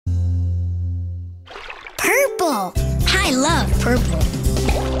purple. I love purple.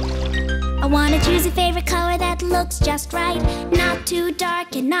 I wanna choose a favorite color that looks just right. Not too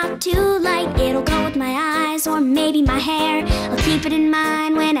dark and not too light. It'll go with my eyes or maybe my hair. I'll keep it in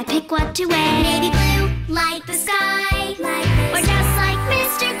mind when I pick what to wear. Navy blue, like the sky, or just like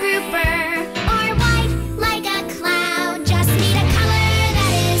Mr. Grouper.